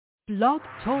Blog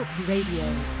Talk Radio.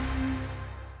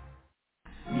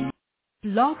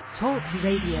 Blog Talk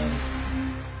Radio.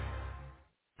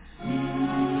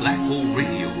 Black Hole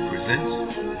Radio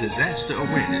presents Disaster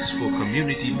Awareness for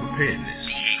Community Preparedness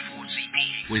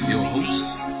with your hosts,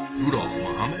 Rudolph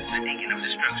Muhammad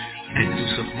and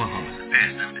Yusef Muhammad.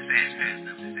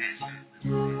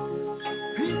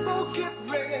 People get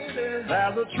ready, there's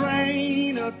a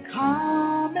train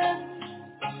a-coming.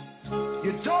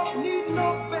 You don't need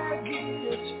no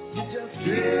baggage, you just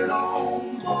get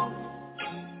on board.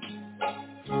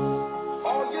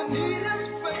 All you need is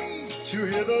faith to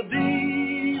hear the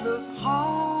dealers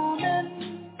humming.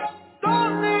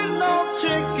 Don't need no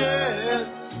ticket,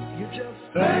 you just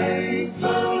thank the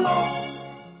Lord.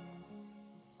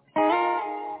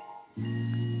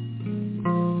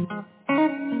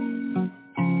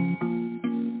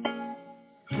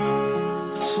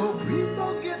 So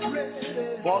people get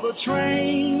ready for the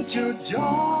train to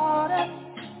Jordan.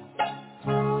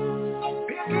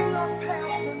 Picking up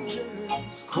passengers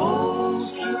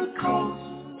coast to coast.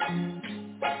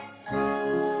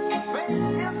 Faith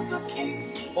is the key.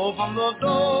 Open the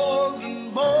doors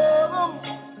and board them.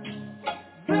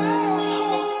 There's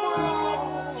hope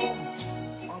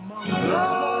among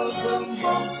brothers and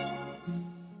boats.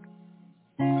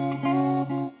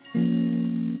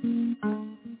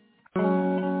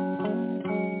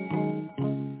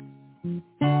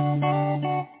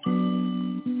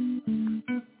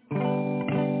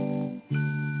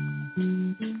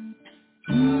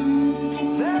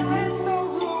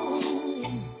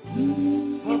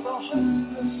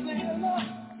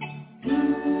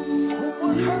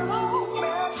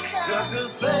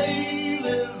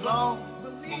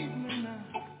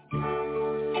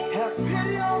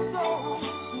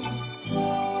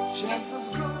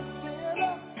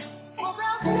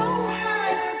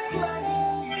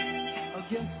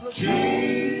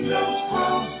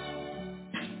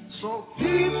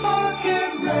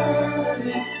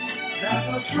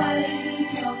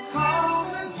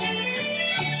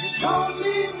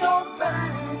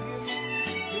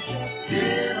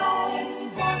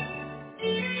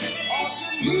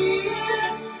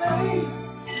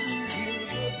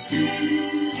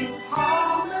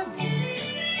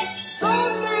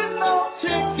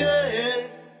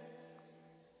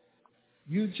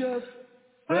 You just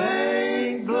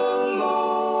thank the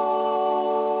Lord.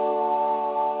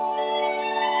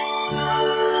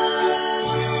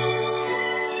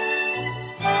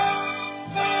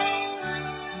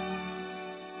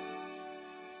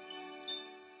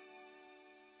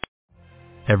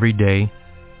 Every day,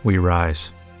 we rise,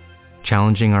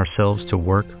 challenging ourselves to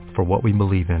work for what we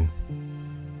believe in.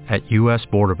 At U.S.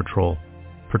 Border Patrol,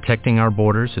 protecting our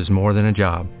borders is more than a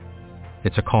job.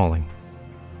 It's a calling.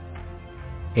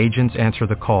 Agents answer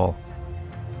the call,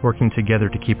 working together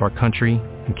to keep our country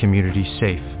and communities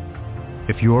safe.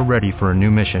 If you are ready for a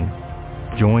new mission,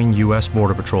 join U.S.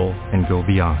 Border Patrol and go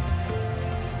beyond.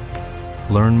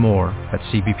 Learn more at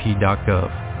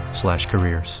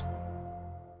cbp.gov/careers.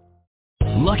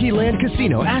 Lucky Land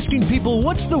Casino, asking people,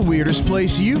 what's the weirdest place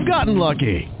you've gotten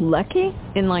lucky? Lucky?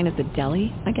 In line at the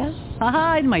deli, I guess?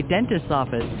 Aha, in my dentist's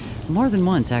office. More than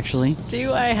once, actually.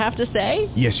 Do I have to say?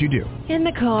 Yes, you do. In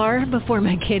the car before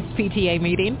my kids' PTA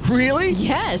meeting. Really?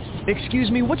 Yes. Excuse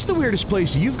me, what's the weirdest place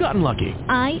you've gotten lucky?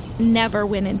 I never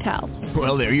win and tell.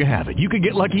 Well, there you have it. You can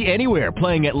get lucky anywhere,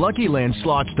 playing at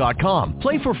LuckyLandSlots.com.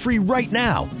 Play for free right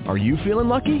now. Are you feeling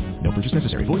lucky? No purchase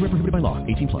necessary. Void where prohibited by law.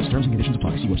 18+. Terms and conditions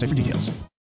apply. See website for details.